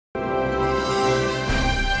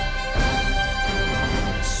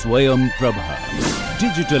Swayam Prabha.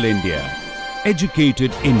 Digital India.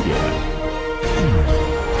 Educated India.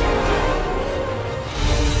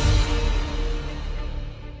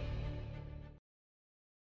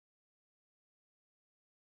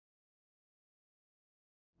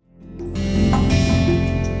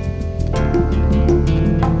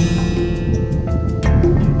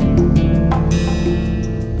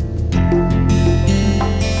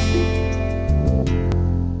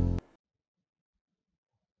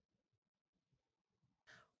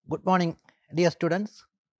 Good morning, dear students.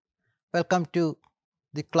 Welcome to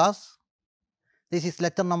the class. This is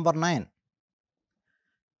lecture number 9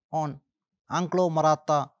 on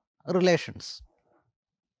Anglo-Maratha relations.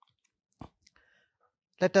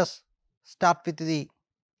 Let us start with the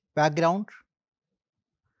background.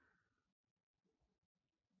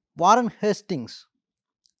 Warren Hastings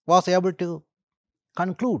was able to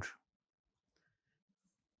conclude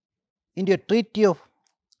into a treaty of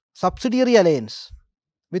subsidiary alliance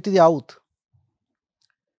with the South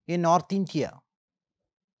in North India.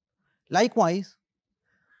 Likewise,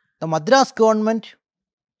 the Madras government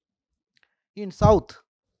in South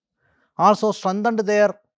also strengthened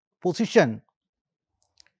their position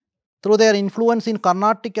through their influence in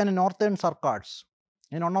Carnatic and Northern circuits.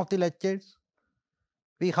 In one of the lectures,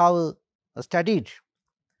 we have studied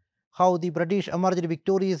how the British emerged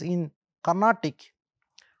victorious in Carnatic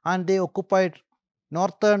and they occupied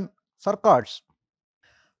Northern circuits.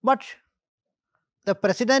 But the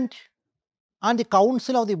President and the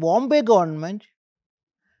Council of the Bombay government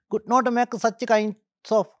could not make such kinds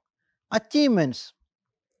of achievements.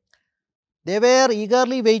 They were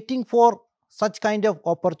eagerly waiting for such kind of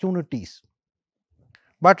opportunities,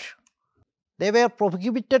 but they were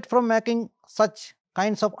prohibited from making such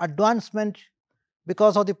kinds of advancement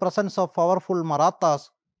because of the presence of powerful Marathas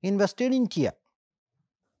in Western India.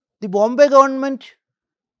 The Bombay government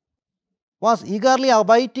was eagerly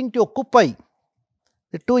awaiting to occupy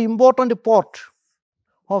the two important ports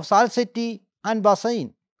of Salsette and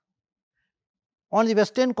Bassein on the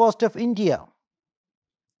western coast of India.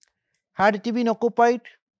 Had it been occupied,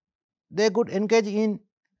 they could engage in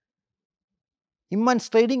immense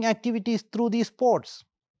trading activities through these ports.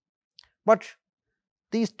 But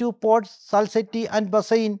these two ports, Salsette and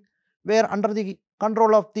Bassein, were under the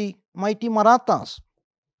control of the mighty Marathas.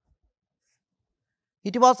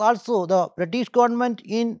 It was also the British government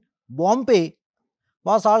in Bombay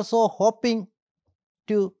was also hoping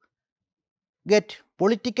to get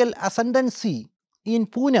political ascendancy in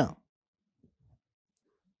Pune.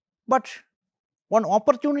 But one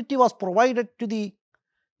opportunity was provided to the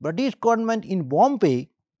British government in Bombay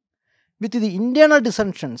with the internal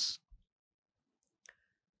dissensions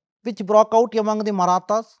which broke out among the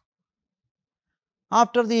Marathas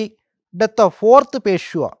after the death of 4th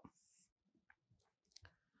Peshwa,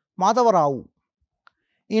 Madhava Rao,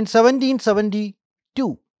 in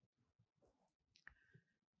 1772.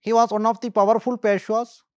 He was one of the powerful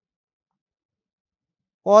Peshwas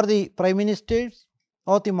or the prime ministers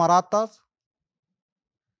of the Marathas.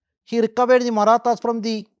 He recovered the Marathas from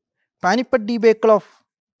the Panipat debacle of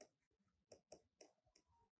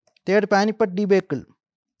Third Panipat debacle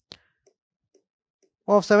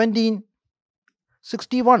of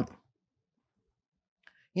 1761.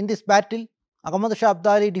 In this battle, Ahmad Shah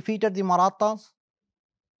Abdali defeated the Marathas.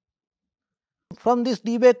 From this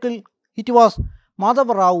debacle, it was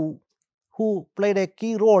Madhava Rao who played a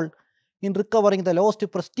key role in recovering the lost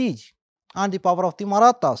prestige and the power of the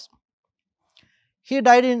Marathas. He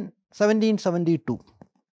died in 1772.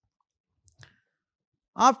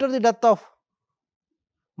 After the death of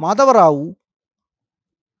Madhava Rao,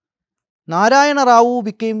 Narayana Rao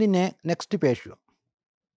became the next Peshwa.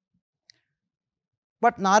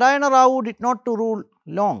 But Narayana Rao did not rule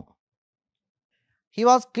long. He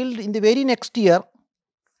was killed in the very next year,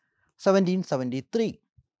 1773.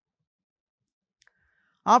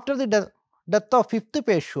 After the death of 5th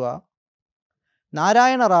Peshwa,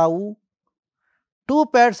 Narayana Rao, two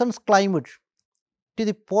persons climbed to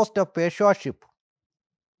the post of Peshwaship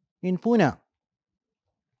in Pune.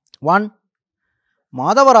 One,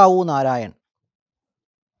 Madhava Rao Narayan.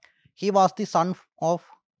 He was the son of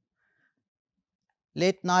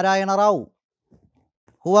late Narayana Rao,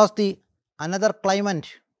 who was the another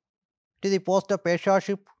claimant to the post of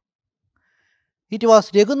Peshwaship. It was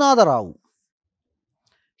Raghunatha Rao.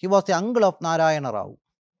 He was the uncle of Narayana Rao.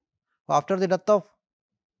 After the death of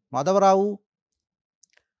Madhava Rao,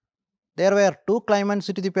 there were two claimants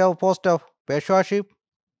to the post of Peshwaship.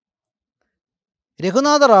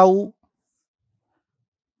 Raghunatha Rao,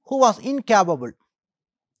 who was incapable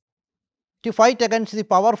to fight against the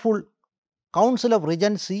powerful Council of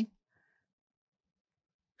Regency,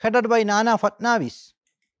 headed by Nana Fatnavis,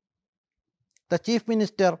 the chief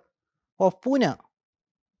minister of Pune.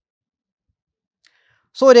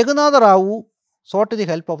 So Raghunatha Rao sought the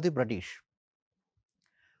help of the British.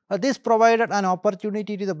 This provided an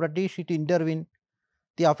opportunity to the British to intervene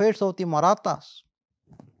the affairs of the Marathas.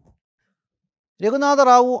 Raghunatha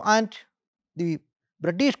Rao and the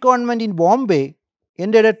British government in Bombay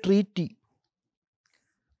ended a treaty.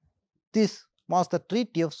 This was the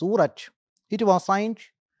Treaty of Surat. It was signed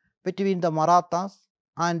between the Marathas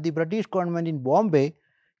and the British government in Bombay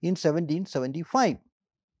in 1775.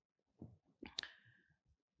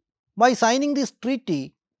 By signing this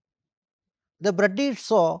treaty, the British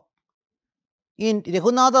saw in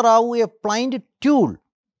Raghunatha Rao a pliant tool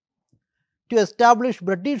to establish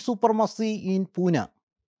British supremacy in Pune.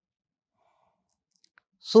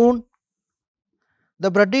 Soon,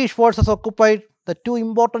 the British forces occupied the two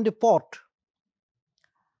important ports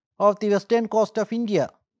of the western coast of India,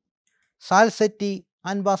 Salsette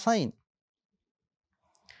and Bassein,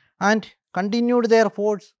 and continued their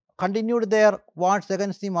wars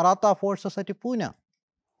against the Maratha forces at Pune.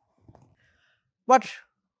 But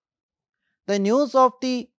the news of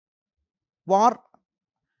the war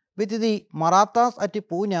with the Marathas at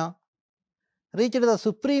Pune reached the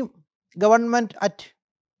supreme government at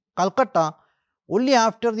Calcutta only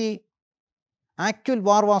after the actual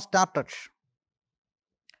war was started.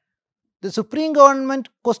 The supreme government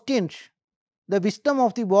questioned the wisdom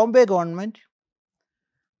of the Bombay government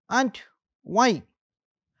and why,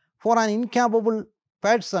 for an incapable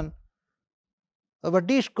person, the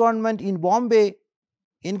British government in Bombay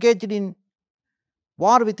engaged in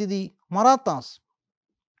war with the Marathas.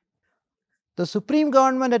 The supreme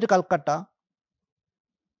government at Calcutta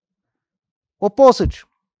opposed.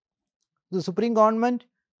 The supreme government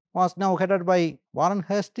was now headed by Warren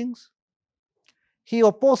Hastings. He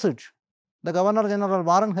opposed, the Governor General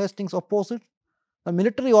Warren Hastings opposed the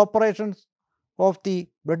military operations of the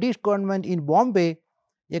British government in Bombay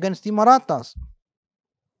against the Marathas.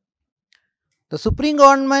 The supreme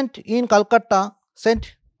government in Calcutta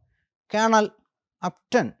sent Colonel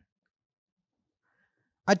Upton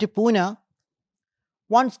at Pune.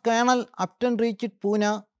 Once Colonel Upton reached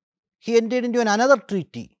Pune, he entered into another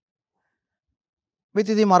treaty with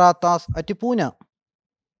the Marathas at Pune.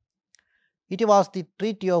 It was the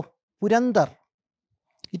Treaty of Purandar.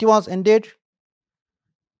 It was entered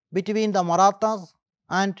between the Marathas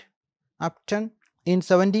and Upton in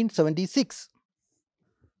 1776.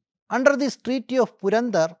 Under this Treaty of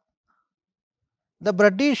Purandar, the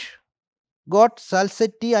British got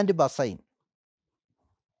Salsette and Bassein,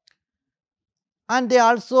 and they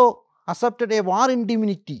also accepted a war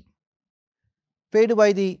indemnity paid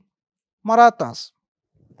by the Marathas.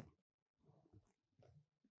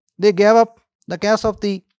 They gave up the case of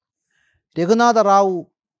the Raghunatha Rao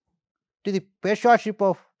to the Peshwaship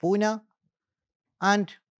of Pune,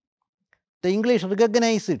 and the English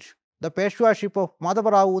recognized the Peshwaship of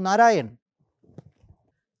Madhava Rao Narayan.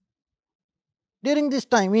 During this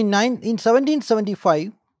time, in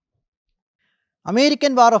 1775,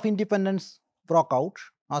 American War of Independence broke out,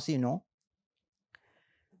 as you know.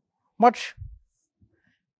 But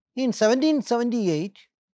in 1778,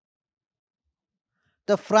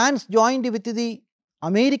 the France joined with the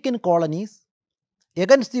American colonies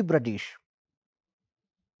against the British.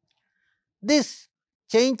 This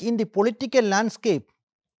change in the political landscape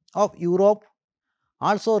of Europe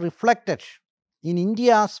also reflected in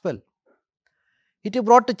India as well. It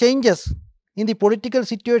brought changes in the political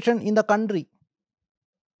situation in the country.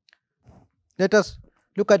 Let us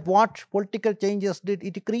look at what political changes did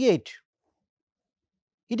it create.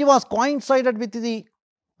 It was coincided with the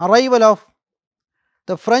arrival of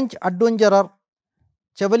the French adventurer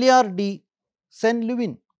Chevalier de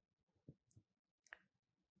Saint-Louis.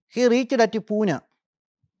 He reached at Pune.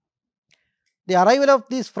 The arrival of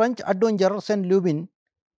this French adventurer Saint-Louis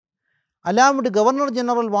alarmed Governor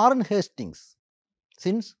General Warren Hastings,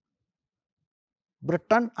 since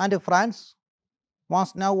Britain and France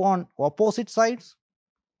was now on opposite sides.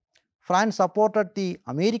 France supported the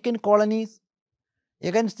American colonies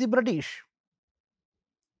against the British.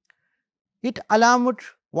 It alarmed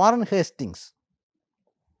Warren Hastings.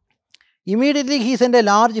 Immediately he sent a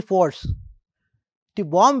large force to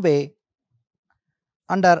Bombay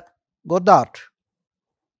under Goddard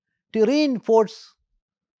to reinforce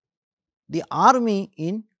the army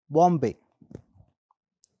in Bombay.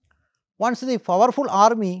 Once the powerful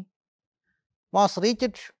army was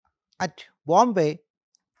reached at Bombay,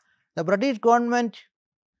 the British government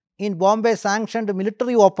in Bombay sanctioned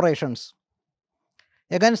military operations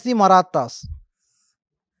against the Marathas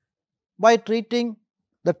by treating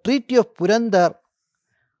the Treaty of Purandar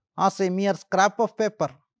as a mere scrap of paper.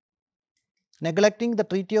 Neglecting the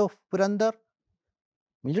Treaty of Purandar,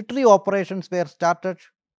 military operations were started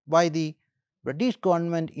by the British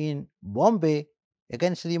government in Bombay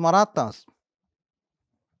against the Marathas.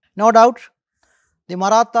 No doubt, the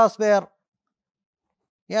Marathas were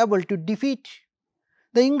able to defeat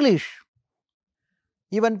the English,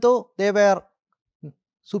 even though they were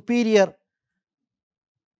superior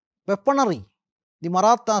weaponry. The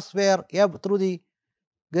Marathas were able, through the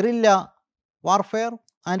guerrilla warfare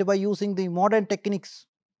and by using the modern techniques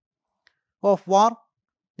of war,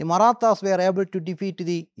 the Marathas were able to defeat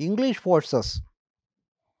the English forces.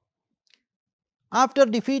 After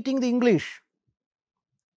defeating the English,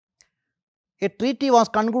 a treaty was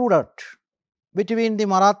concluded between the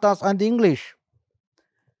Marathas and the English.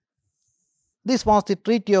 This was the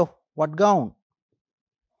Treaty of Vadgaon.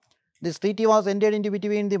 This treaty was entered into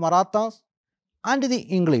between the Marathas and the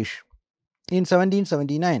English in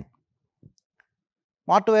 1779.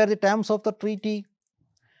 What were the terms of the treaty?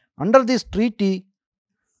 Under this treaty,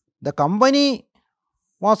 the company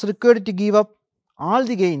was required to give up all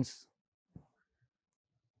the gains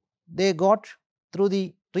they got through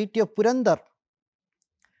the Treaty of Purandar.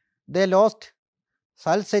 They lost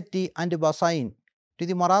Salsette and Basain to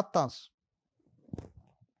the Marathas.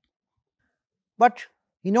 But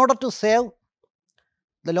in order to save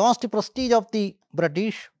the lost prestige of the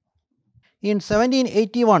British, in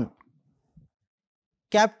 1781,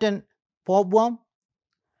 Captain Pobwam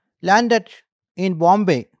landed in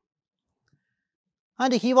Bombay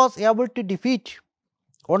and he was able to defeat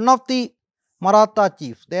one of the Maratha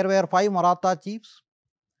chiefs. There were 5 Maratha chiefs,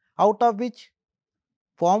 out of which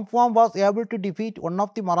Pobwam was able to defeat one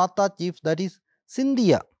of the Maratha chiefs, that is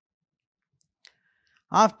Scindia.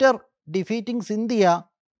 After defeating Scindia,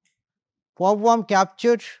 Pobwam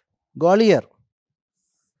captured Gwalior.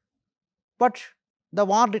 But the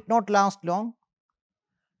war did not last long.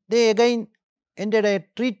 They again entered a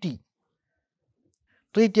treaty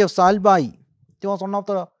of Salbai. It was one of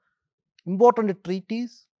the important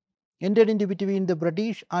treaties entered into between the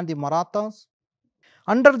British and the Marathas.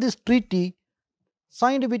 Under this treaty,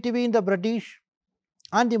 signed between the British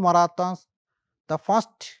and the Marathas, the first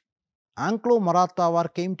Anglo-Maratha war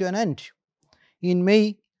came to an end in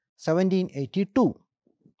May 1782.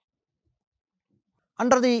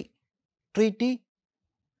 Under the treaty,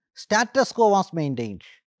 status quo was maintained.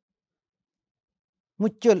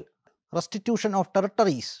 Mutual restitution of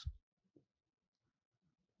territories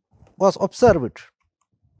was observed.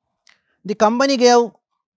 The company gave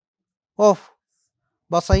of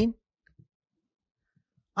Basain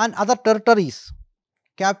and other territories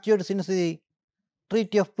captured since the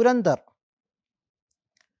Treaty of Purandar.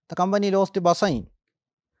 The company lost Basain,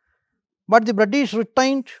 but the British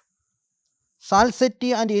retained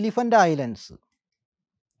Salsette and Elephant Islands.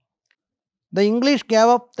 The English gave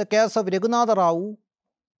up the case of Raghunatha Rao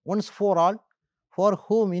once for all, for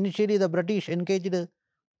whom initially the British engaged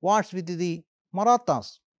wars with the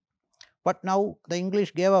Marathas. But now the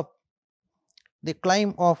English gave up the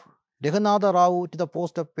claim of Raghunatha Rao to the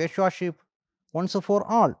post of Peshwaship once for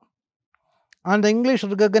all. And the English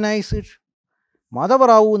recognized Madhava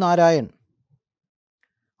Rao Narayan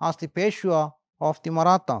as the Peshwa of the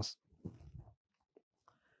Marathas.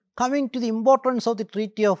 Coming to the importance of the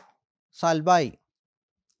Treaty of Salbai.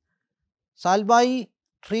 Salbai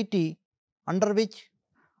treaty, under which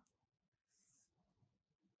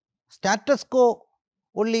status quo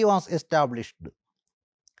only was established.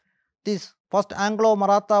 This first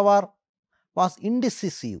Anglo-Maratha war was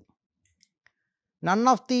indecisive. None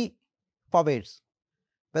of the powers,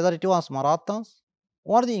 whether it was Marathas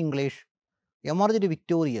or the English, emerged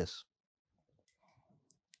victorious.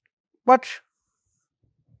 But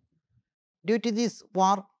due to this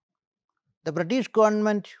war, the British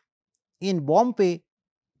government in Bombay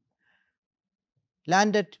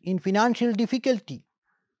landed in financial difficulty.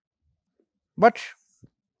 But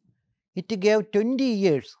it gave 20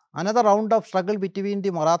 years, another round of struggle between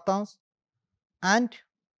the Marathas and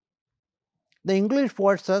the English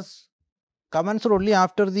forces commenced only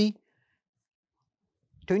after the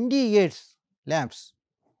 20 years lapse.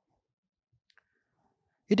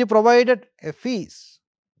 It provided a peace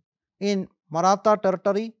in Maratha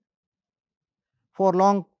territory for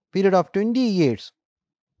long period of 20 years.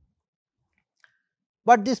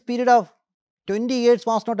 But this period of 20 years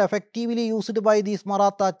was not effectively used by these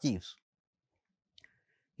Maratha chiefs.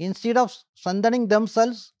 Instead of strengthening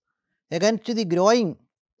themselves against the growing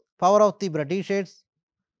power of the Britishers,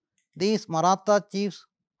 these Maratha chiefs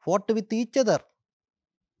fought with each other.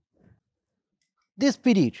 This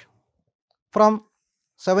period from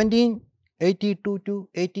 1782 to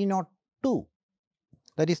 1802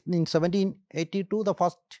 That is, in 1782, the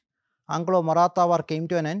first Anglo-Maratha War came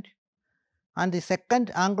to an end, and the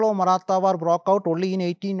second Anglo-Maratha War broke out only in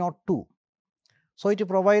 1802. So it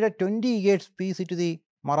provided 20 years peace to the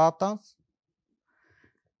Marathas.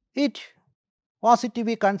 It was to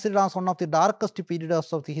be considered as one of the darkest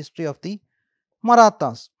periods of the history of the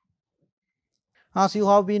Marathas. As you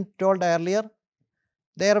have been told earlier,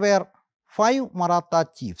 there were 5 Maratha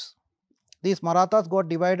chiefs. These Marathas got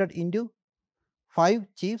divided into 5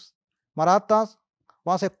 chiefs. Marathas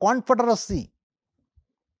was a confederacy.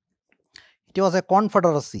 It was a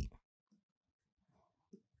confederacy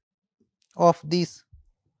of these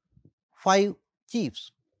 5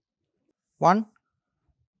 chiefs. One,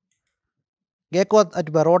 Gaekwad at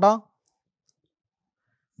Baroda,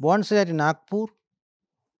 Bonsle at Nagpur,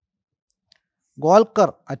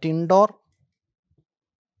 Golkar at Indore,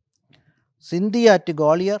 Sindhi at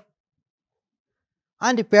Gwalior,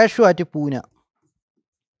 and Peshwa at Pune.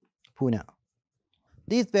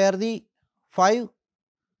 These were the 5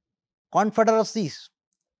 confederacies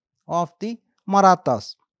of the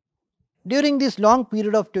Marathas. During this long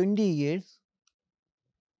period of 20 years,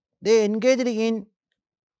 they engaged in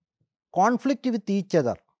conflict with each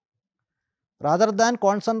other. Rather than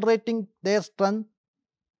concentrating their strength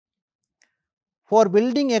for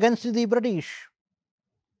building against the British.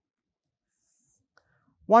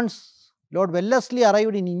 Once Lord Wellesley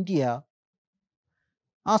arrived in India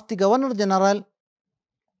as the Governor General,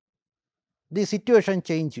 the situation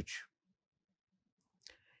changed.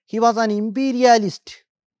 He was an imperialist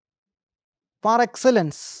par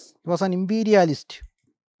excellence. He was an imperialist.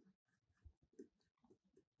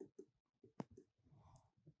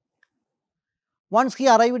 Once he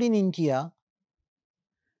arrived in India,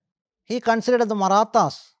 he considered the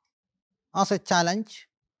Marathas as a challenge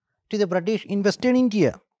to the British in Western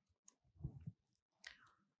India.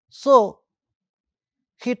 So,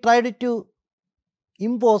 he tried to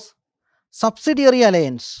impose subsidiary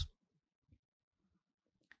alliance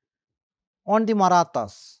on the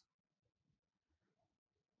Marathas.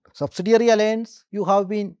 Subsidiary alliance, you have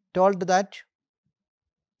been told that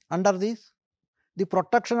under this, the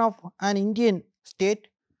protection of an Indian state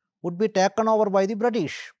would be taken over by the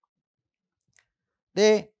British.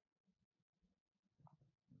 They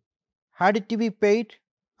had to be paid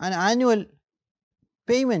an annual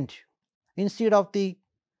payment instead of the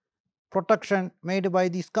protection made by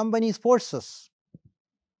these company's forces.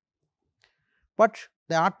 But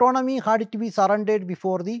the autonomy had to be surrendered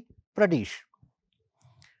before the British.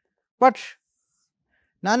 But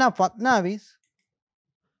Nana Fadnavis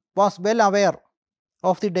was well aware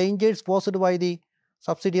of the dangers posed by the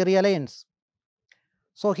subsidiary alliance.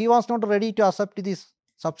 So he was not ready to accept this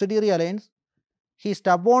subsidiary alliance. He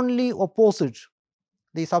stubbornly opposed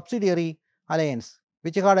the subsidiary alliance,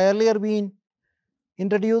 which had earlier been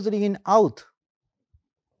introduced in Outh.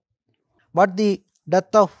 But the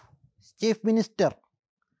death of Chief Minister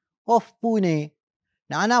of Pune,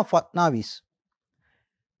 Nana Fadnavis,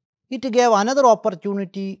 it gave another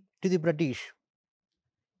opportunity to the British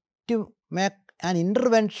to make an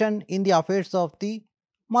intervention in the affairs of the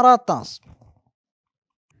Marathas.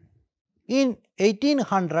 In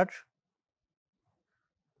 1800,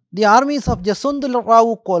 the armies of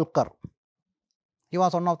Jaswantharao Kolkar, he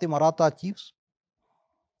was one of the Maratha chiefs,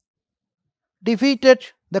 defeated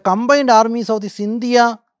the combined armies of the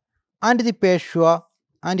Scindia and the Peshwa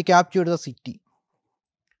and captured the city.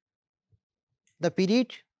 The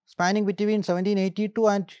period spanning between 1782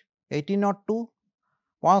 and 1802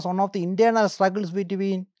 was one of the internal struggles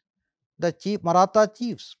between the Maratha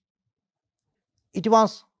chiefs. It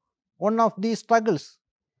was one of these struggles.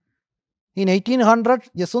 In 1800,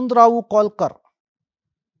 Jaswantharao Kolkar,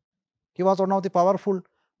 he was one of the powerful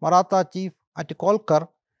Maratha chief at Kolkar.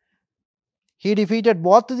 He defeated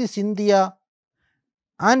both the Scindia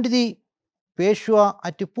and the Peshwa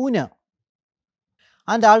at Pune,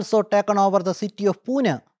 and also taken over the city of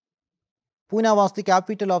Pune. Pune was the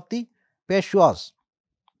capital of the Peshwas.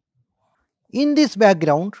 In this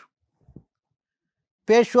background,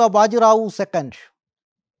 Peshwa Bajirao II,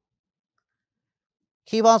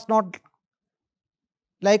 he was not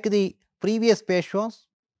like the previous Peshwas.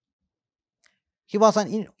 He was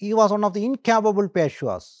one of the incapable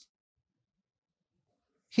Peshwas.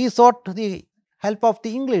 He sought the help of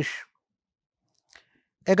the English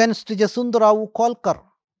against Jaswantharao Kolkar.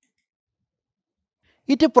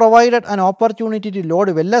 It provided an opportunity to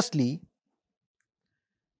Lord Wellesley,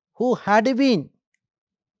 who had been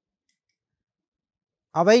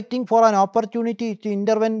awaiting for an opportunity to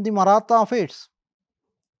intervene in the Maratha affairs.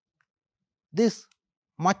 This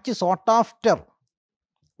much sought after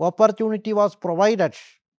opportunity was provided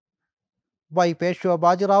by Peshwa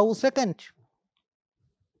Bajirao II.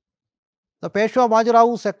 The Peshwa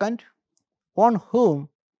Bajirao II, on whom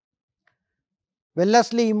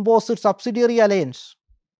Wellesley imposed subsidiary alliance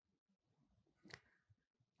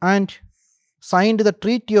and signed the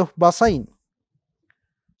Treaty of Bassein.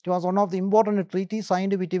 It was one of the important treaties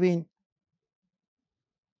signed between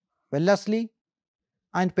Wellesley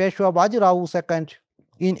and Peshwa Bajirao II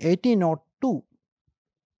in 1802.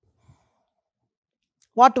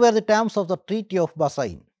 What were the terms of the Treaty of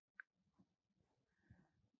Bassein?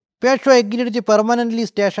 Peshwa agreed to permanently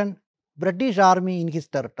station British army in his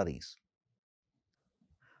territories.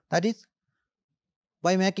 That is,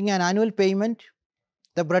 by making an annual payment,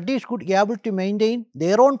 the British could be able to maintain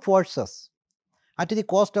their own forces at the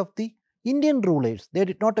cost of the Indian rulers. They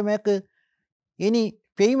did not make any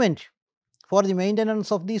payment for the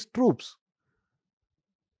maintenance of these troops.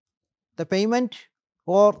 The payment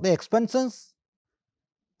or the expenses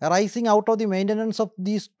arising out of the maintenance of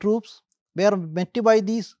these troops were met by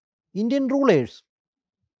these Indian rulers,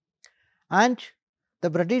 and the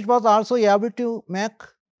British was also able to make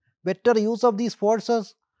better use of these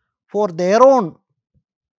forces for their own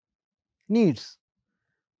needs,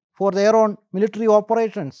 for their own military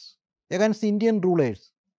operations against the Indian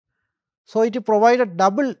rulers. So it provided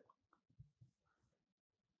double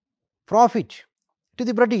profit to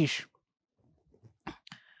the British.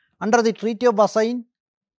 Under the Treaty of Bassein,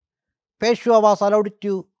 Peshwa was allowed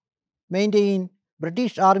to maintain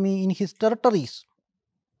British army in his territories.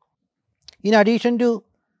 In addition to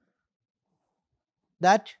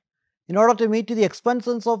that, in order to meet the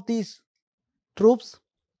expenses of these troops,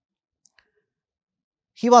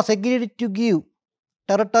 he was agreed to give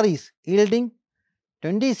territories yielding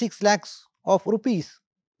 26 lakhs of rupees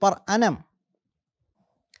per annum.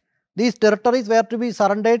 These territories were to be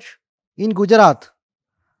surrendered in Gujarat,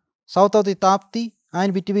 south of the Tapti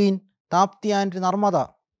and between Tapti and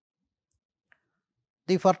Narmada.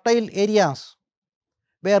 The fertile areas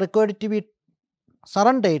were required to be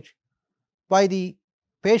surrendered by the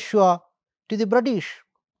Peshwa to the British.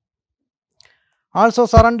 Also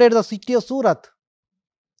surrendered the city of Surat.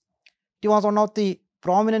 It was one of the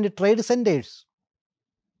prominent trade centers.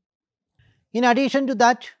 In addition to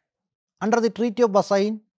that, under the Treaty of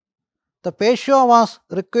Bassein, the Peshwa was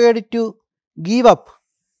required to give up.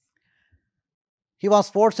 He was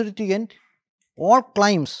forced to end all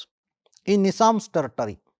claims in Nizam's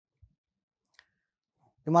territory.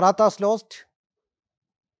 The Marathas lost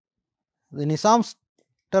the Nizam's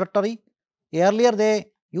territory. Earlier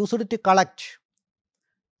they used to collect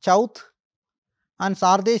Chaut and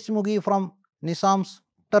Sardesh Mugi from Nizam's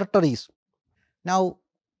territories. Now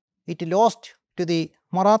it lost to the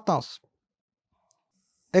Marathas.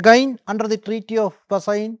 Again, under the Treaty of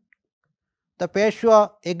Bassein, the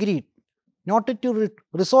Peshwa agreed not to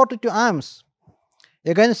resort to arms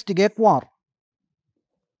against Gaekwar.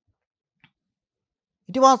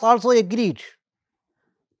 It was also agreed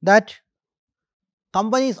that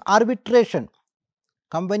company's arbitration,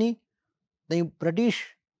 the British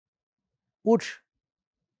would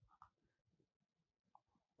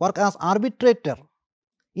work as arbitrator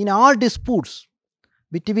in all disputes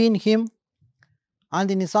between him and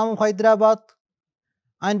the Nizam of Hyderabad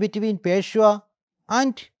and between Peshwa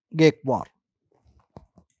and Gaekwar.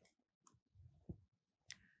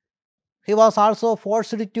 He was also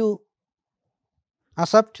forced to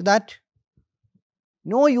accept that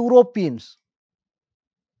no Europeans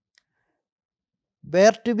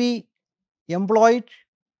were to be employed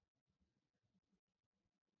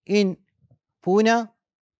in Pune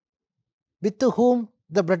with whom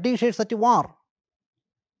the British is at war.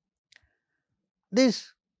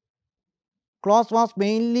 This clause was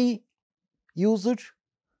mainly used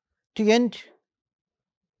to end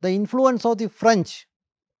the influence of the French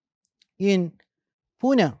in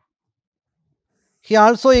Pune. He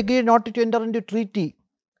also agreed not to enter into treaty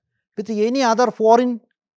with any other foreign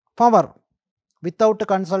power without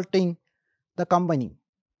consulting the company.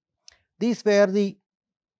 These were the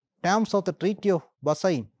terms of the Treaty of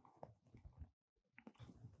Bassein.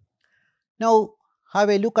 Now have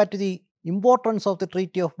a look at the importance of the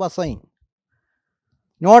Treaty of Bassein.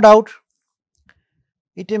 No doubt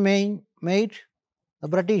it made the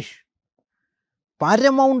British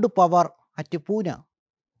paramount power at Pune.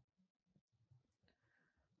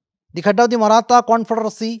 The head of the Maratha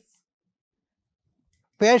Confederacy,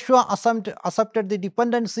 Peshwa accepted the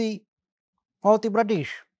dependency of the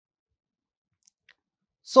British.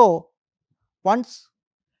 So, once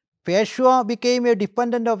Peshwa became a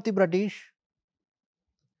dependent of the British,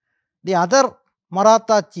 the other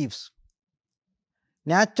Maratha chiefs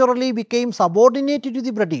naturally became subordinated to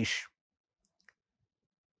the British.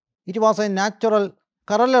 it was a natural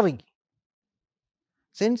corollary,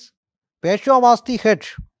 since Peshwa was the head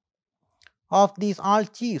of these all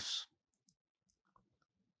chiefs,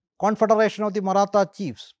 confederation of the Maratha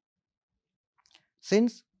chiefs.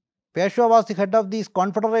 Since Peshwa was the head of this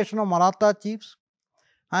confederation of Maratha chiefs,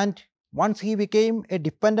 and once he became a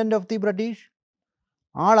dependent of the British,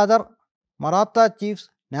 all other Maratha chiefs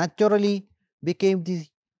naturally became the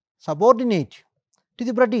subordinate to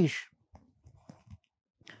the British.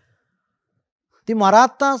 The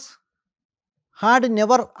Marathas had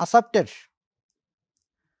never accepted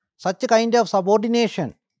such a kind of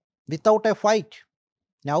subordination without a fight.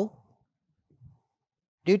 Now,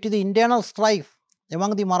 due to the internal strife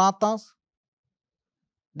among the Marathas,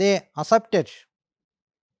 they accepted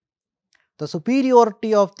the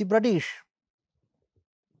superiority of the British.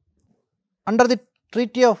 Under the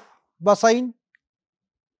Treaty of Bassein,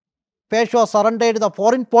 Peshwa surrendered the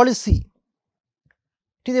foreign policy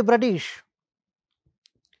to the British.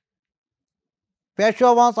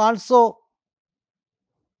 Peshwa was also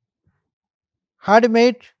had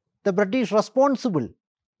made the British responsible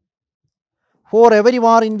for every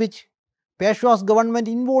war in which Peshwa's government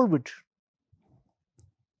involved,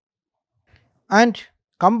 and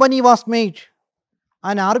company was made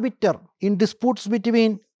an arbiter in disputes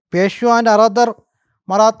between Peshwa and other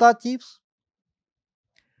Maratha chiefs,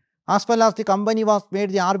 as well as the company was made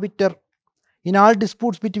the arbiter in all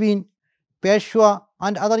disputes between Peshwa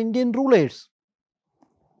and other Indian rulers.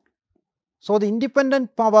 So the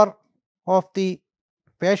independent power of the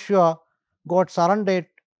Peshwa got surrendered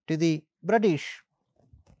to the British.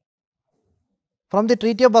 From the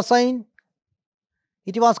Treaty of Bassein,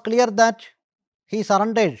 it was clear that he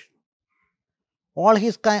surrendered all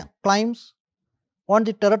his claims on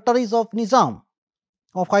the territories of Nizam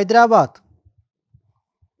of Hyderabad.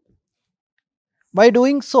 By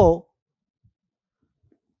doing so,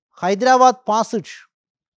 Hyderabad passed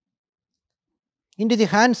into the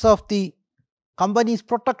hands of the company's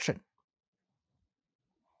protection.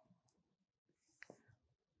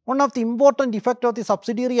 One of the important effects of the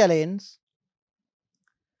subsidiary alliance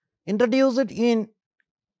introduced in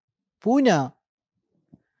Pune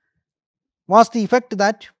was the effect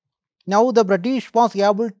that now the British was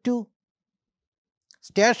able to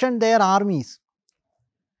station their armies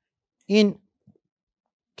in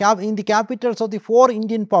the capitals of the four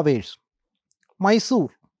Indian powers. Mysore,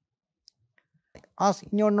 as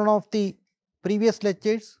in one of the previous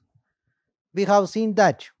lectures, we have seen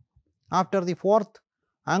that after the Fourth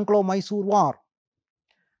Anglo-Mysore War,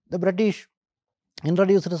 the British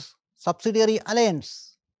introduced a subsidiary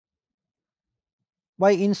alliance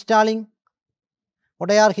by installing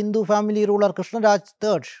Odayar Hindu family ruler Krishnaraj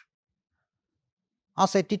III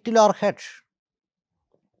as a titular head.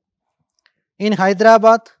 In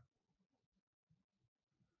Hyderabad,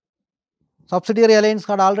 subsidiary alliance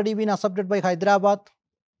had already been accepted by Hyderabad.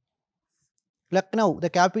 Lucknow, the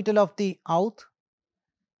capital of the Oudh,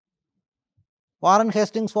 Warren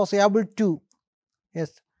Hastings was able to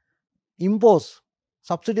impose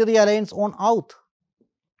subsidiary alliance on Oudh.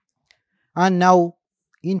 And now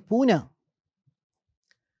in Pune,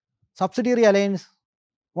 subsidiary alliance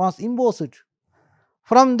was imposed.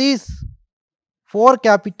 From these four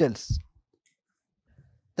capitals,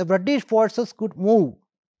 the British forces could move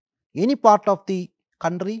any part of the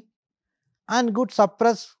country and could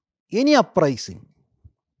suppress any uprising.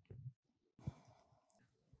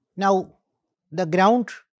 Now, the ground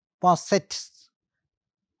was set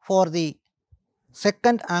for the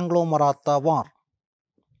Second Anglo-Maratha War,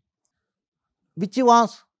 which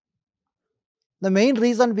was the main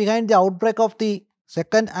reason behind the outbreak of the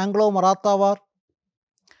Second Anglo-Maratha War.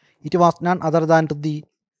 It was none other than the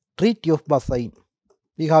Treaty of Bassein.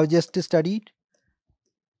 We have just studied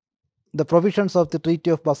the provisions of the Treaty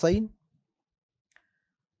of Bassein.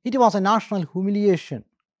 It was a national humiliation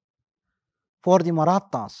for the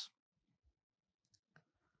Marathas.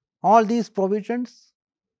 All these provisions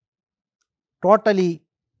totally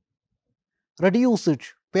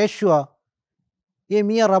reduced Peshwa a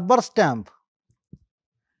mere rubber stamp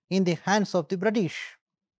in the hands of the British.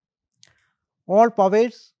 All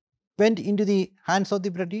powers went into the hands of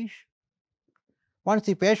the British. Once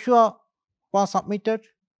the Peshwa was submitted,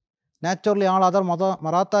 naturally all other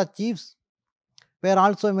Maratha chiefs were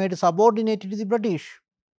also made subordinate to the British.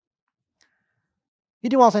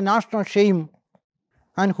 It was a national shame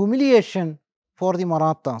and humiliation for the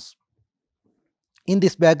Marathas. In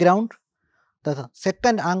this background, the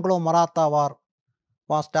Second Anglo-Maratha War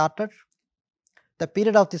was started. The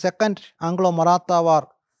period of the Second Anglo-Maratha War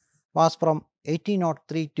was from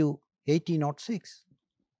 1803 to 1806.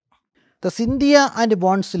 The Scindia and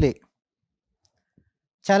Barnsley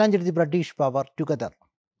challenged the British power together.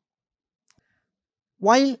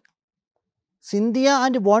 While Scindia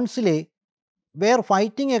and Bhonsle were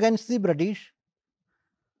fighting against the British,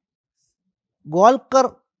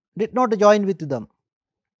 Golkar did not join with them.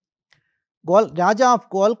 Raja of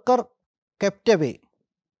Golkar kept away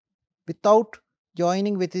without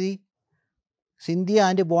joining with the Scindia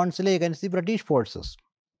and Bhonsle against the British forces.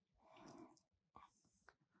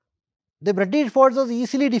 The British forces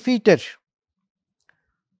easily defeated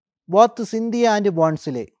both Scindia and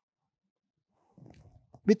Bhonsle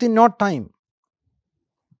within no time.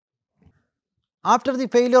 After the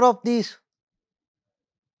failure of these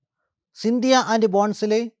Scindia and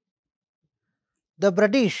Bhonsle, the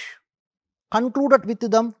British concluded with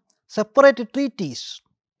them separate treaties.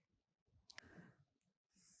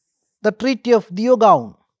 The Treaty of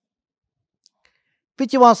Diogaon,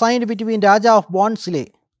 which was signed between Raja of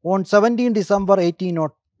Bhonsle on 17 December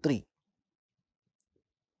 1803.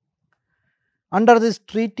 Under this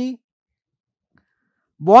treaty,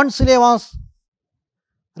 Bhonsle was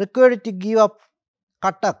required to give up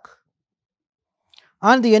Cuttack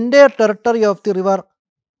and the entire territory of the river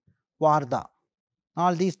Wardha.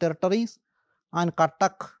 All these territories and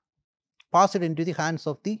Cuttack passed into the hands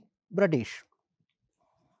of the British.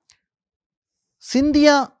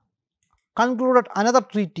 Scindia concluded another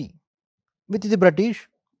treaty with the British.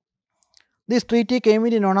 This treaty came to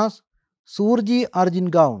be known as Surji Arjun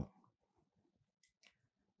Gaon.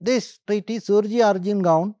 This treaty, Surji Arjun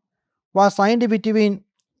Gaon, was signed between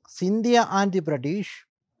Scindia and the British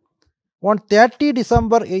on 30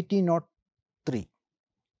 December 1803.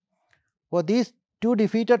 For these two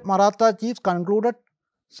defeated Maratha chiefs concluded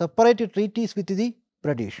separate treaties with the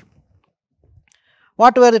British.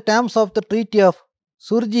 What were the terms of the Treaty of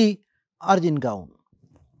Surji Arjun Gaon?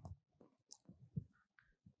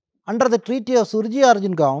 Under the Treaty of Surji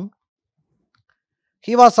Arjun Gaon,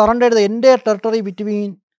 he was surrendered the entire territory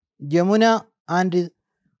between Jamuna and the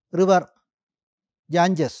river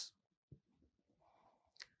Ganges,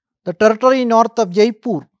 the territory north of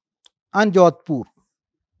Jaipur and Jodhpur.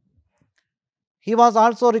 He was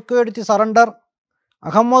also required to surrender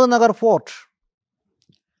Ahmednagar Fort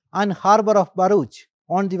and harbour of Bharuch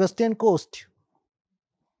on the western coast.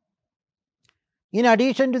 In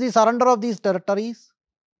addition to the surrender of these territories,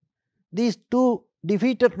 these two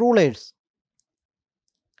defeated rulers,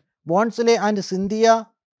 Bhonsle and Scindia,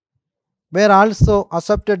 were also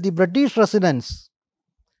accepted the British residence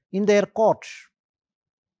in their court.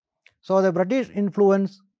 So the British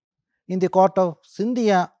influence in the court of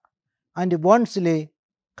Scindia and Bhonsle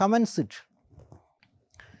commenced.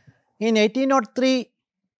 In 1803,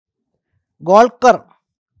 Golkar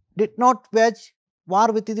did not wage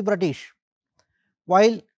war with the British,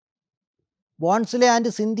 while Bhonsle and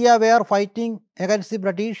Scindia were fighting against the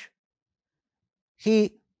British.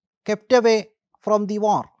 He kept away from the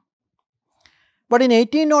war. But in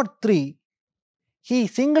 1803, he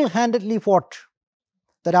single-handedly fought.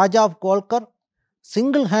 The Raja of Golkar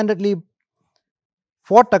single-handedly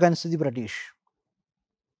fought against the British.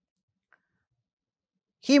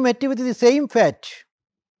 He met with the same fate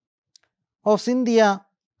of Scindia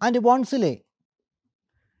and Bhonsle.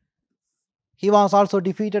 He was also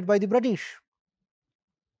defeated by the British.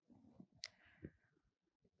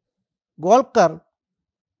 Golkar,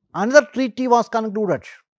 another treaty was concluded.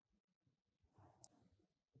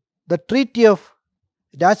 The Treaty of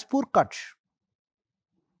Rajpur Kutch.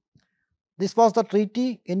 This was the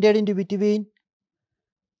treaty entered into between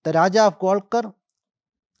the Raja of Golkar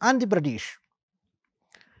and the British.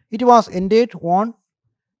 It was ended on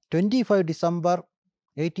 25 December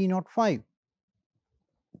 1805.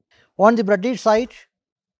 On the British side,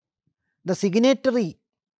 the signatory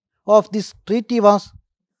of this treaty was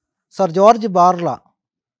Sir George Barla,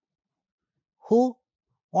 who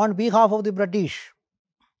on behalf of the British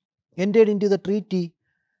entered into the treaty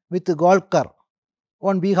with Golkar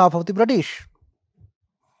on behalf of the British.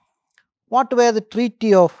 What were the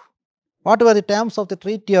terms of the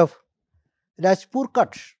Treaty of Rajpur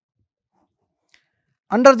Kutch?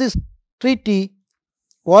 Under this treaty,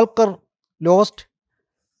 Golkar lost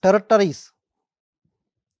territories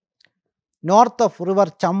north of river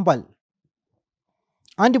Chambal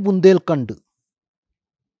and Bundelkhand.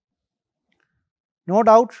 No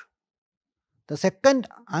doubt, the second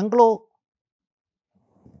Anglo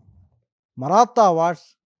Maratha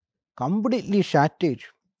was completely shattered.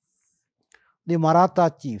 The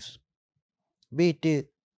Maratha chiefs, be it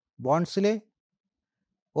Bhonsle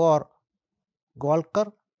or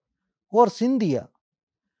Golkar or Scindia,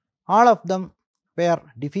 all of them were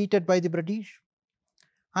defeated by the British,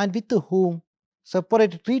 and with whom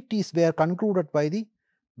separate treaties were concluded by the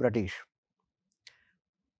British.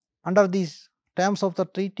 under these terms of the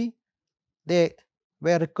treaty, they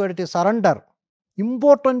were required to surrender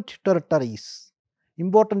important territories,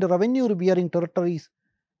 important revenue bearing territories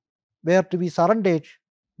were to be surrendered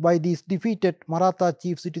by these defeated Maratha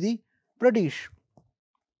chiefs to the British.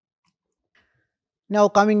 Now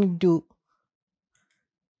coming into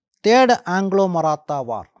Third Anglo-Maratha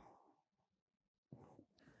War.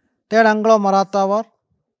 Third Anglo-Maratha War,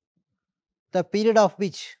 the period of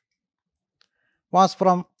which was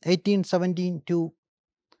from 1817 to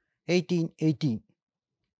 1818.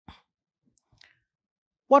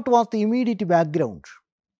 What was the immediate background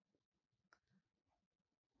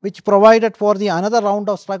which provided for the another round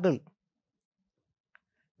of struggle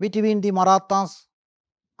between the Marathas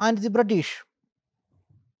and the British?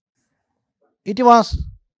 It was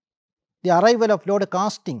the arrival of Lord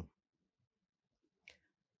Casting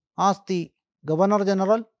as the Governor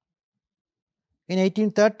General in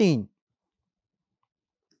 1813.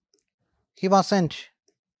 He was sent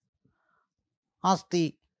as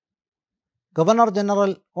the Governor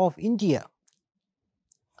General of India.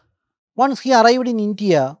 Once he arrived in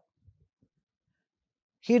India,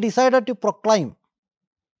 he decided to proclaim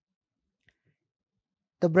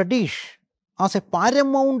the British as a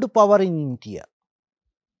paramount power in India.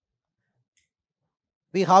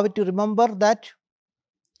 We have to remember that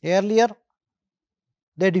earlier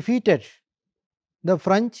they defeated the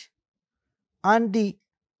French and the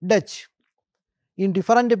Dutch in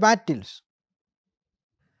different battles,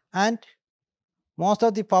 and most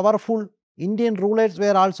of the powerful Indian rulers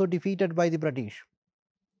were also defeated by the British.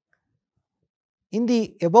 In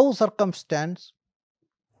the above circumstance,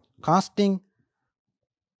 Casting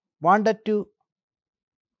wanted to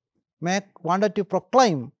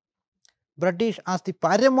proclaim British as the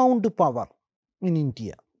paramount power in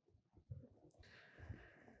India.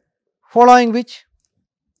 Following which,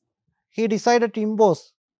 he decided to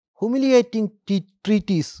impose humiliating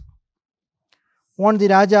treaties on the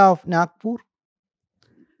Raja of Nagpur,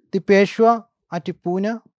 the Peshwa at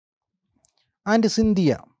Pune, and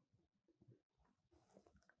Sindhia.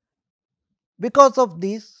 Because of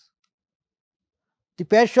this, the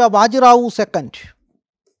Peshwa Bajirao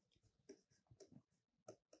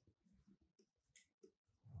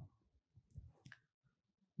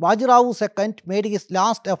II made his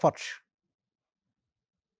last effort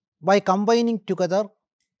by combining together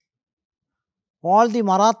all the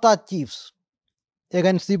Maratha chiefs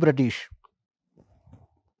against the British.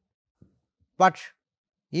 But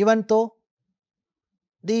even though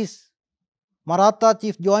these Maratha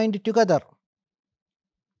chiefs joined together,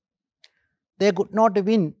 they could not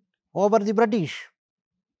win over the British.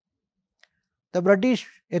 The British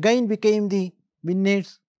again became the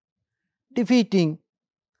winners, defeating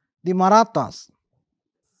the Marathas.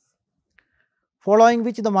 Following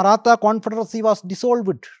which, the Maratha Confederacy was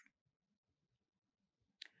dissolved.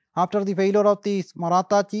 After the failure of these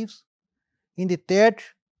Maratha chiefs in the third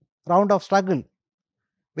round of struggle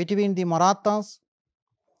between the Marathas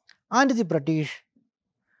and the British,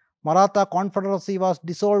 Maratha Confederacy was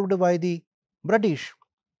dissolved by the British.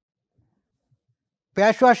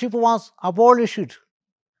 Peshwaship was abolished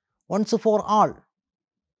once for all.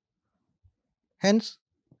 Hence,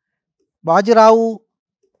 Bajirao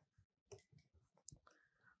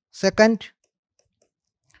II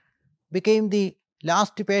became the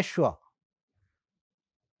last Peshwa.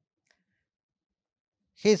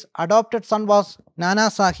 His adopted son was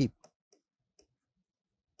Nana Sahib.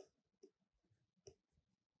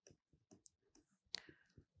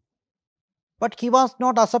 But he was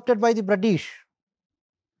not accepted by the British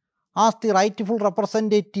as the rightful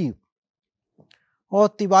representative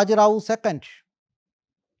of the Bajirao II.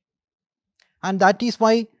 And that is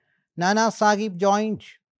why Nana Sahib joined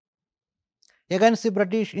against the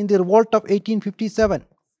British in the revolt of 1857.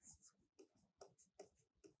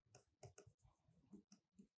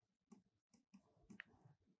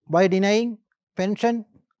 By denying pension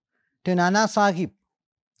to Nana Sahib,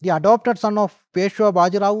 the adopted son of Peshwa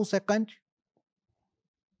Bajirao II,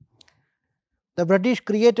 the British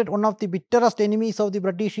created one of the bitterest enemies of the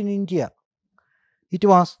British in India. It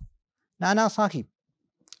was Nana Sahib,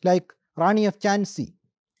 like Rani of Jhansi.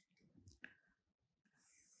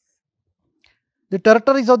 The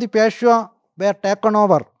territories of the Peshwa were taken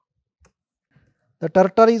over. The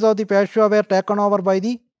territories of the Peshwa were taken over by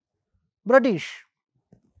the British.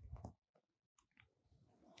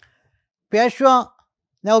 Peshwa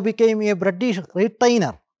now became a British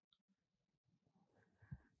retainer.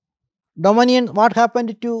 Dominion, what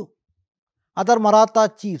happened to other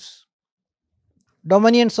Maratha chiefs?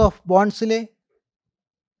 Dominions of Bonsle,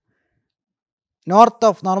 north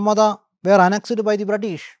of Narmada, were annexed by the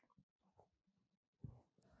British.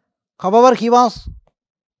 However, he was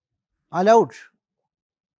allowed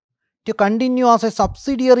to continue as a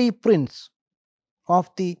subsidiary prince of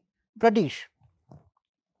the British.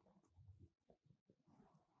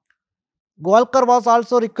 Golkar was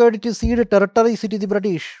also required to cede territories to the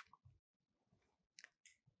British,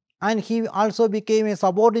 and he also became a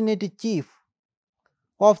subordinate chief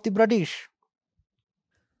of the British.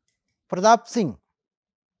 Pratap Singh,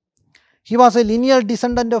 he was a lineal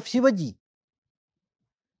descendant of Shivaji.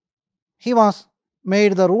 He was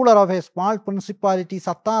made the ruler of a small principality,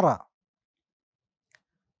 Satara,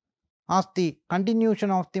 as the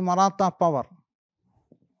continuation of the Maratha power.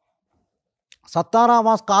 Satara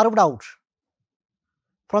was carved out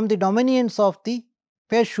from the dominions of the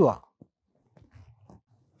Peshwa.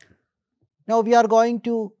 Now we are going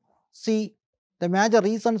to see the major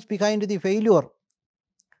reasons behind the failure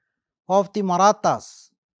of the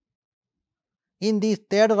Marathas in this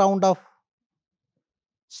third round of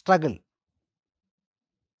struggle.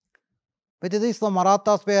 With this, the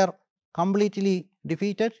Marathas were completely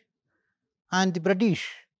defeated and the British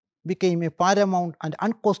became a paramount and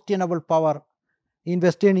unquestionable power in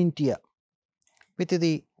Western India with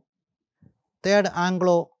the Third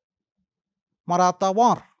Anglo-Maratha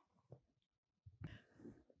War.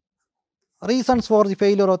 Reasons for the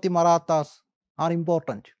failure of the Marathas are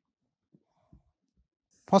important.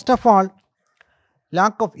 First of all,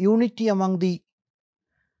 lack of unity among the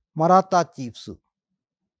Maratha chiefs.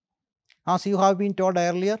 As you have been told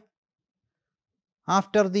earlier,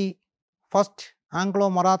 after the first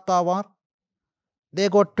Anglo-Maratha War, they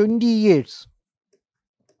got 20 years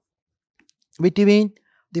between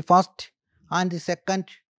the first and the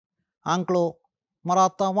second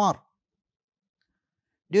Anglo-Maratha War.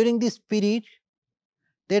 During this period,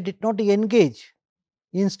 they did not engage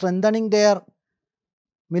in strengthening their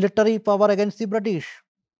military power against the British,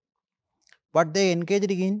 but they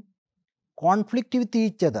engaged in conflict with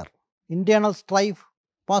each other. Internal strife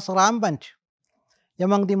was rampant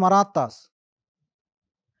among the Marathas.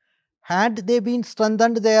 Had they been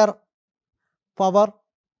strengthened their power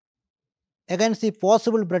against the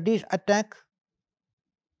possible British attack,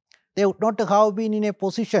 they would not have been in a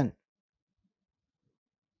position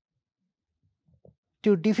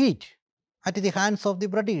to defeat at the hands of the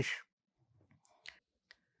British.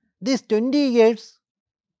 These 20 years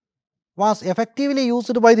was effectively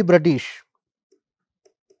used by the British.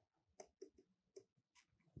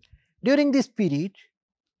 During this period,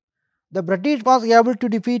 the British was able to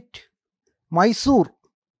defeat Mysore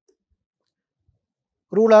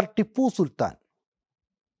ruler Tipu Sultan.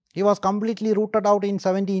 He was completely rooted out in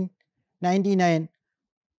 1799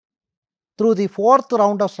 through the fourth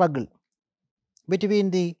round of struggle between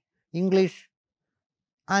the English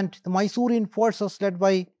and the Mysorean forces led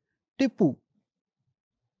by Tipu.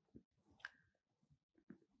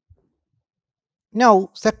 Now,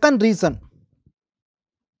 second reason,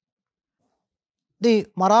 the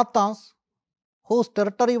Marathas, whose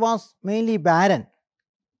territory was mainly barren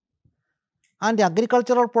and the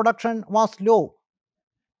agricultural production was low,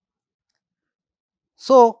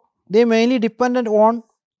 so they mainly depended on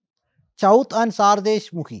Chaut and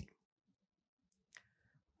Sardesh Mukhi.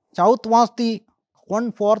 Chaut was the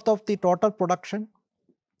 1/4 of the total production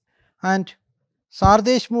and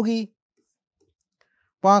Sardesh Mukhi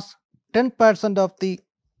was 10% of the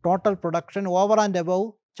total production over and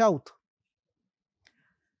above Chaut,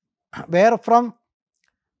 wherefrom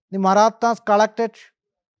the Marathas collected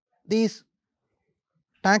these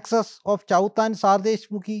taxes of Chaut and Sardesh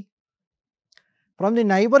Mukhi from the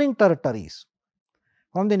neighboring territories.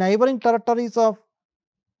 From the neighboring territories of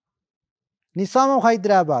Nizam of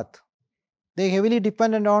Hyderabad, they heavily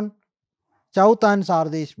depended on Chaut and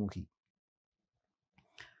Sardesh Mukhi.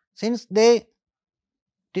 Since they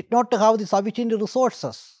did not have the sufficient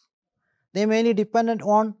resources, they mainly depended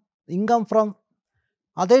on income from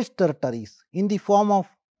other territories in the form of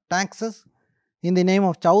taxes in the name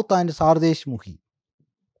of Chaut and Sardesh Mukhi.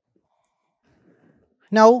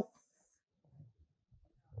 Now,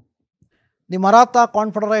 the Maratha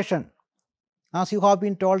Confederation, as you have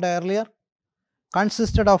been told earlier,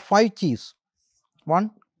 consisted of 5 chiefs.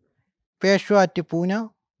 1. Peshwa at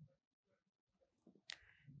Pune,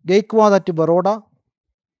 Gaikwad at Baroda,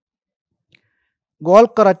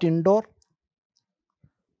 Golkar at Indore,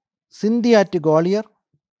 Sindhi at Gwalior,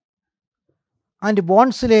 and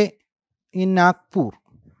Bonsle in Nagpur.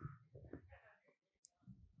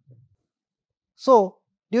 So,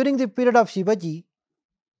 during the period of Shivaji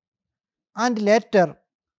and later,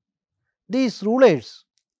 these rulers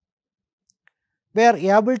were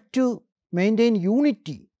able to maintain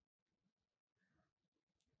unity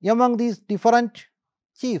among these different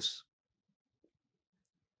chiefs.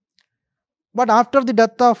 But after the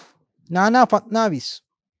death of Nana Fatnavis,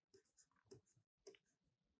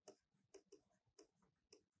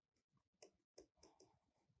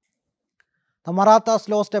 the Marathas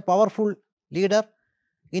lost a powerful leader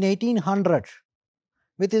in 1800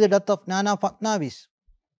 with the death of Nana Fatnavis.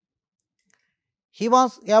 He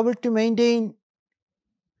was able to maintain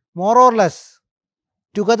more or less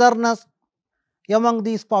togetherness among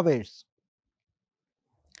these powers.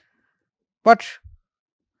 But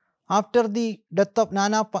after the death of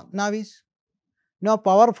Nana Fatnavis, no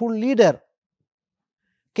powerful leader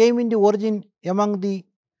came into origin among the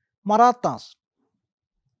Marathas.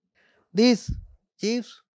 These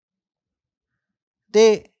chiefs,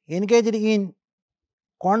 they engaged in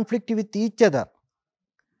conflict with each other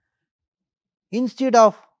instead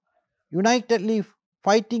of unitedly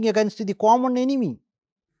fighting against the common enemy.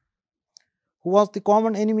 Who was the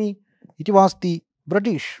common enemy? It was the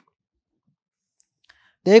British.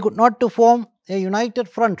 They could not to form a united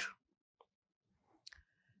front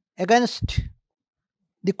against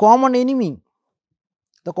the common enemy.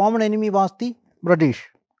 The common enemy was the British.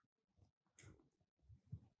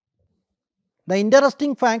 The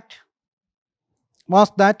interesting fact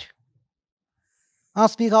was that,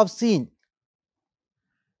 as we have seen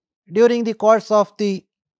during the course of the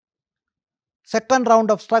second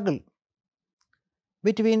round of struggle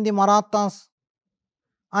between the Marathas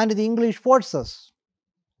and the English forces,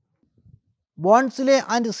 Bhonsle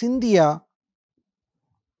and Scindia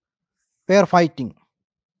were fighting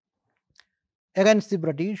against the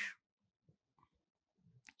British.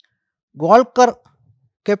 Golkar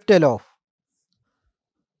kept aloof.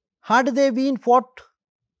 Had they been fought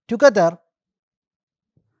together,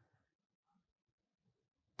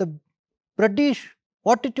 the British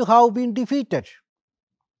ought to have been defeated.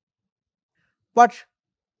 But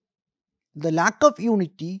the lack of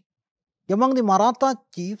unity among the Maratha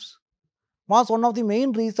chiefs was one of the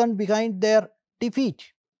main reasons behind their defeat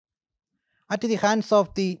at the hands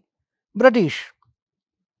of the British.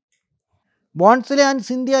 Bhonsle and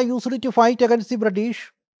Scindia used to fight against the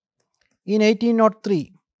British in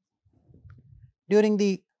 1803 during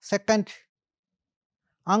the Second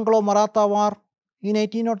Anglo-Maratha War in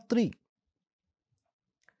 1803.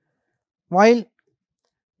 While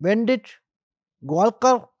when did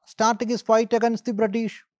Golkar start his fight against the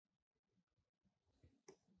British?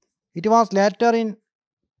 It was later in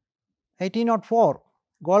 1804.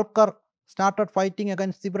 Golkar started fighting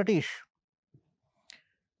against the British.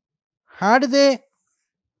 Had they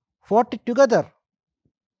fought together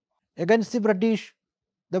against the British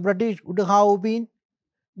would have been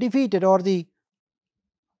defeated, or the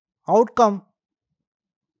outcome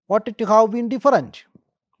ought to have been different.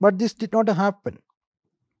 But this did not happen.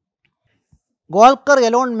 Golkar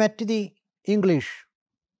alone met the English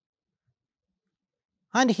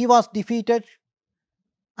and he was defeated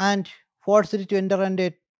and forced to enter into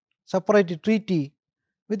a separate treaty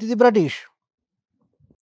with the British.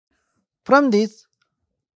 From this,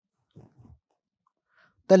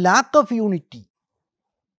 the lack of unity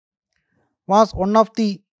was one of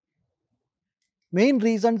the main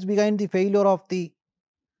reasons behind the failure of the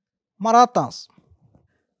Marathas.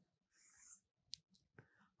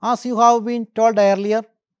 As you have been told earlier,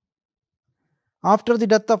 after the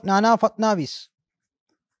death of Nana Fatnavis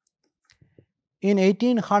in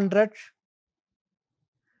 1800,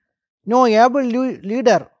 no able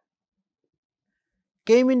leader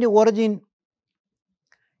came into origin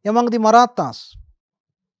among the Marathas.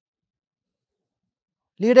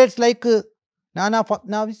 Leaders like Nana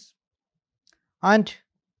Fatnavis and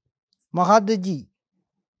Mahadaji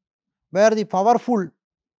were the powerful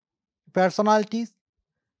personalities.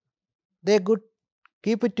 They could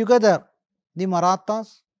keep it together, the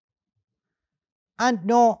Marathas, and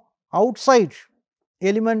no outside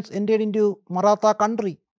elements entered into Maratha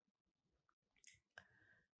country.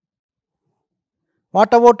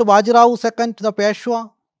 What about Bajirao II, the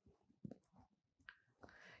Peshwa?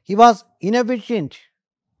 He was inefficient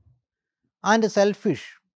and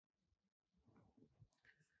selfish.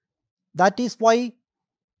 That is why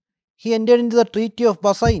he entered into the Treaty of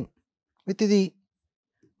Bassein with the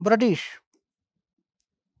British.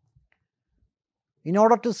 In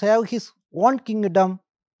order to save his own kingdom,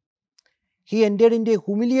 he entered into a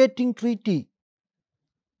humiliating treaty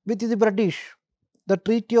with the British, the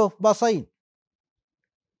Treaty of Bassein.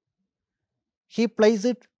 He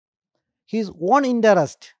placed his own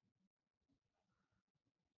interest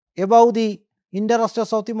above the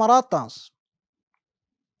interests of the Marathas.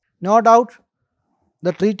 No doubt,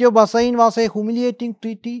 the Treaty of Bassein was a humiliating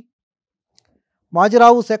treaty.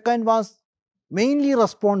 Bajirao II was mainly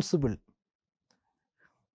responsible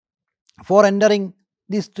for entering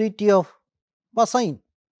this Treaty of was signed,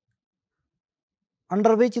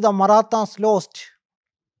 under which the Marathas lost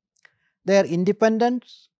their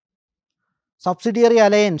independence. Subsidiary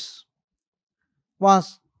alliance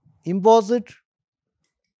was imposed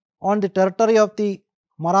on the territory of the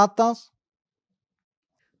Marathas.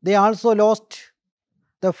 They also lost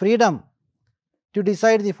the freedom to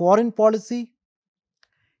decide the foreign policy.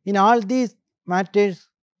 In all these matters,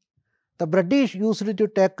 the British used to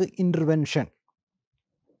take intervention.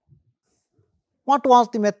 What was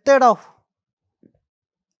the method of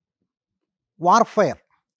warfare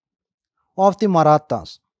of the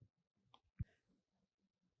Marathas?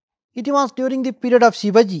 It was during the period of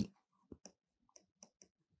Shivaji.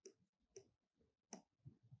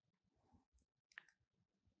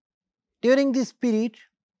 During this period,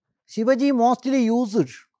 Shivaji mostly used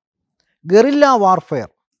guerrilla warfare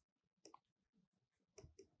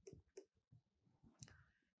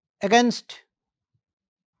against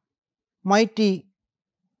mighty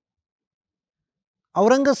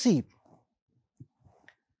Aurangzeb.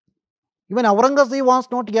 Even Aurangzeb was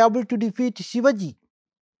not able to defeat Shivaji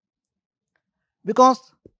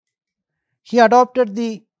because he adopted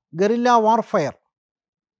the guerrilla warfare.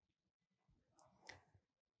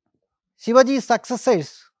 Shivaji's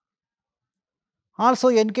successors also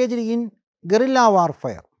engaged in guerrilla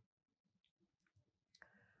warfare.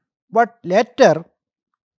 But later,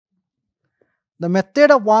 the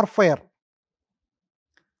method of warfare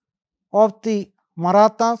of the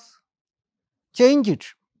Marathas changed.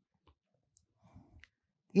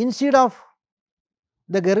 Instead of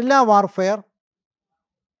the guerrilla warfare,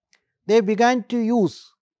 they began to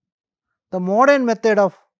use the modern method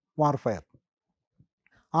of warfare,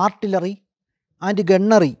 artillery and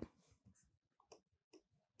gunnery.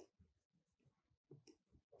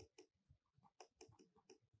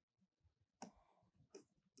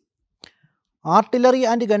 Artillery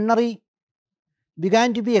and gunnery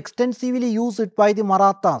began to be extensively used by the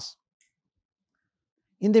Marathas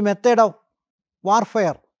in the method of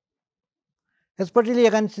warfare, especially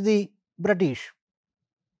against the British.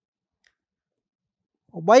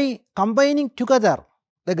 By combining together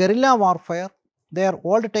the guerrilla warfare, their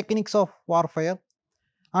old techniques of warfare,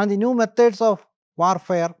 and the new methods of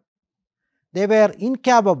warfare, they were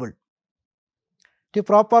incapable to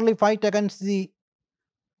properly fight against the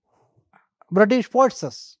British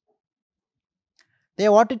forces. They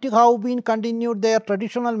wanted to have been continued their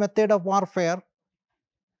traditional method of warfare.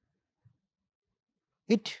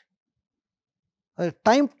 It a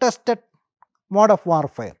time-tested mode of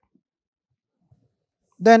warfare.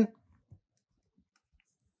 Then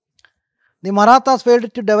the Marathas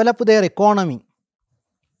failed to develop their economy.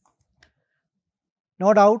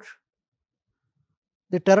 No doubt,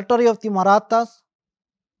 the territory of the Marathas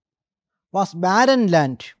was barren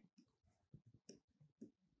land.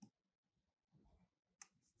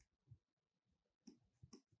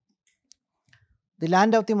 The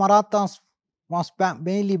land of the Marathas was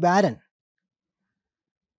mainly barren.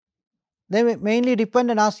 They were mainly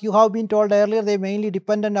dependent, as you have been told earlier, they mainly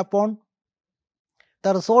dependent upon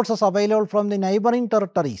the resources available from the neighboring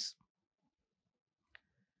territories.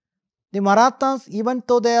 The Marathas, even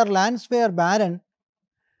though their lands were barren,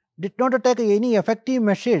 did not take any effective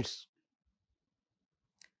measures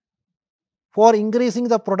for increasing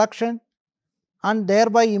the production and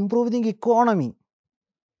thereby improving the economy.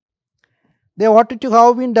 They wanted to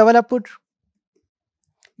have been developed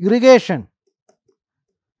irrigation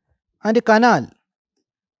and a canal.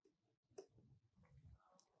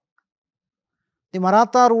 The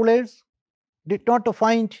Maratha rulers did not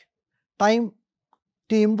find time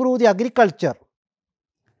to improve the agriculture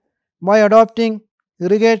by adopting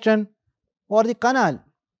irrigation or the canal.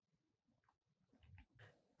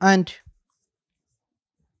 And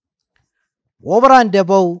over and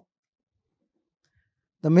above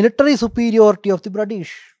the military superiority of the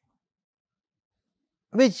British,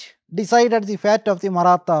 which decided the fate of the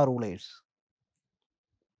Maratha rulers.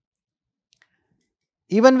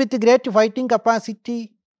 Even with great fighting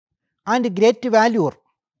capacity and great valor,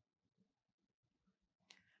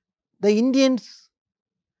 the Indians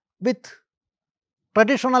with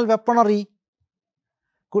traditional weaponry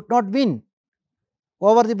could not win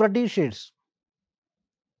over the Britishers.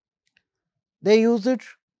 They used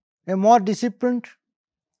a more disciplined,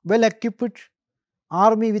 well equipped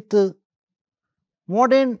army with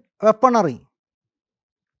modern weaponry.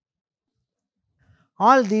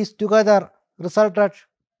 All these together resulted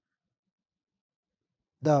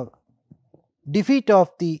the defeat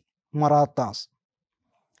of the Marathas.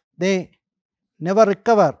 They never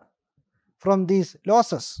recover from these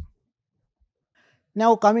losses.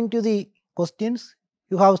 Now coming to the questions,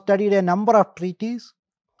 you have studied a number of treaties.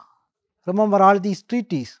 Remember all these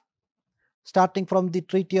treaties, starting from the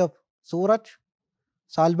Treaty of Surat,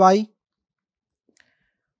 Salbai.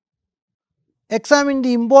 Examine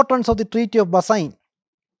the importance of the Treaty of Basain.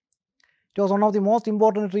 It was one of the most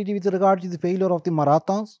important treaty with regard to the failure of the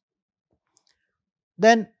Marathas.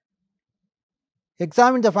 Then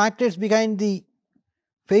examine the factors behind the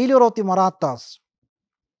failure of the Marathas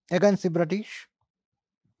against the British.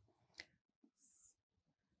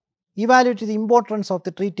 Evaluate the importance of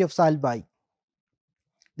the Treaty of Salbai.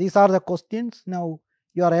 These are the questions. Now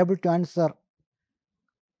you are able to answer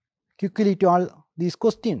quickly to all these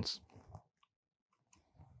questions.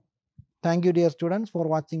 Thank you, dear students, for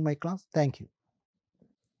watching my class. Thank you.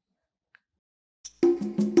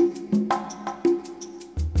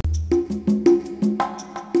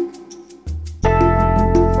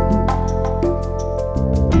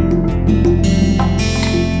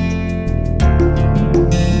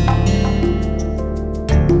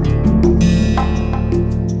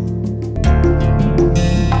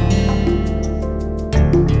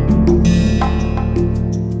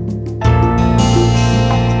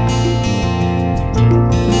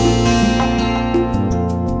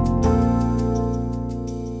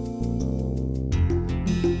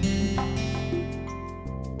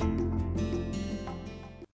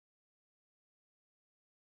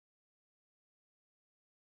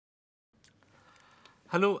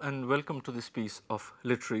 Hello and welcome to this piece of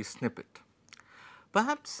literary snippet.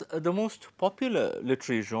 Perhaps the most popular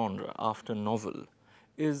literary genre after novel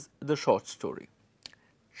is the short story.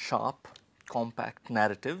 Sharp, compact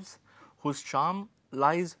narratives whose charm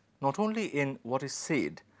lies not only in what is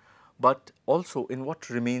said but also in what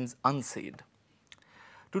remains unsaid.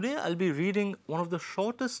 Today I'll be reading one of the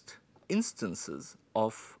shortest instances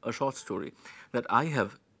of a short story that I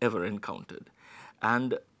have ever encountered,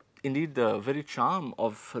 and indeed, the very charm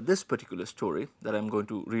of this particular story that I am going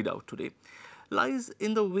to read out today lies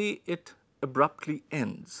in the way it abruptly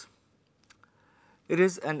ends. It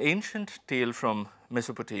is an ancient tale from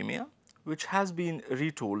Mesopotamia which has been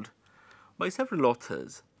retold by several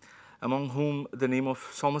authors, among whom the name of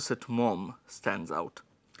Somerset Maugham stands out.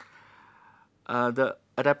 The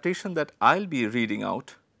adaptation that I'll be reading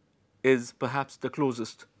out is perhaps the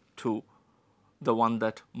closest to the one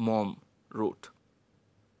that Maugham wrote.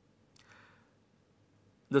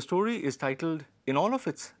 The story is titled, in all of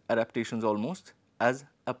its adaptations almost, as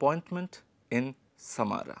Appointment in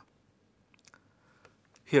Samara.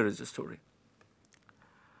 Here is the story.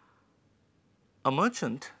 A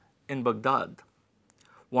merchant in Baghdad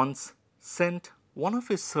once sent one of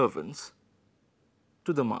his servants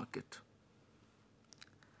to the market.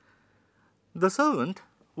 The servant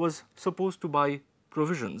was supposed to buy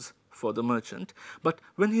provisions for the merchant, but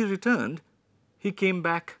when he returned, he came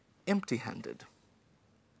back empty-handed.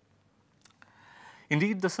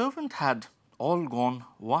 Indeed, the servant had all gone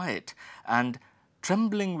white, and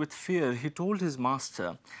trembling with fear, he told his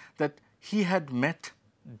master that he had met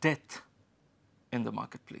death in the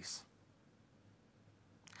marketplace.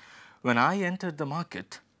 When I entered the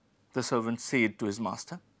market, the servant said to his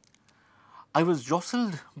master, I was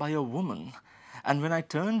jostled by a woman, and when I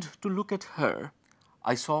turned to look at her,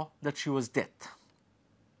 I saw that she was death.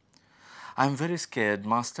 I am very scared,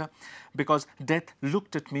 master, because death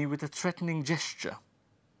looked at me with a threatening gesture.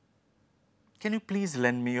 Can you please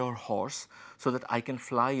lend me your horse so that I can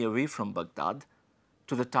fly away from Baghdad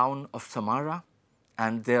to the town of Samara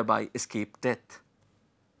and thereby escape death?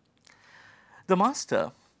 The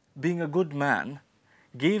master, being a good man,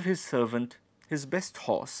 gave his servant his best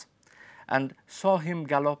horse and saw him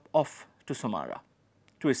gallop off to Samara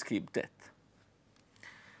to escape death.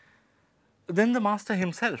 Then the master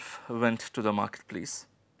himself went to the marketplace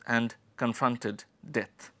and confronted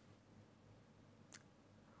death.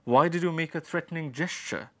 Why did you make a threatening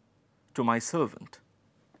gesture to my servant?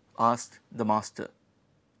 Asked the master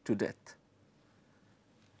to death.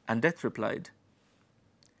 And death replied,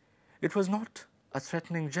 it was not a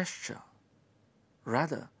threatening gesture.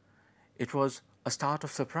 Rather, it was a start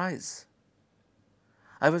of surprise.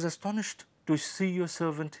 I was astonished to see your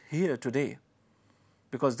servant here today,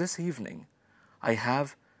 because this evening I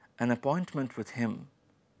have an appointment with him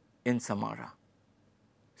in Samara.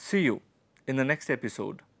 See you in the next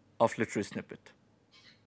episode of Literary Snippet.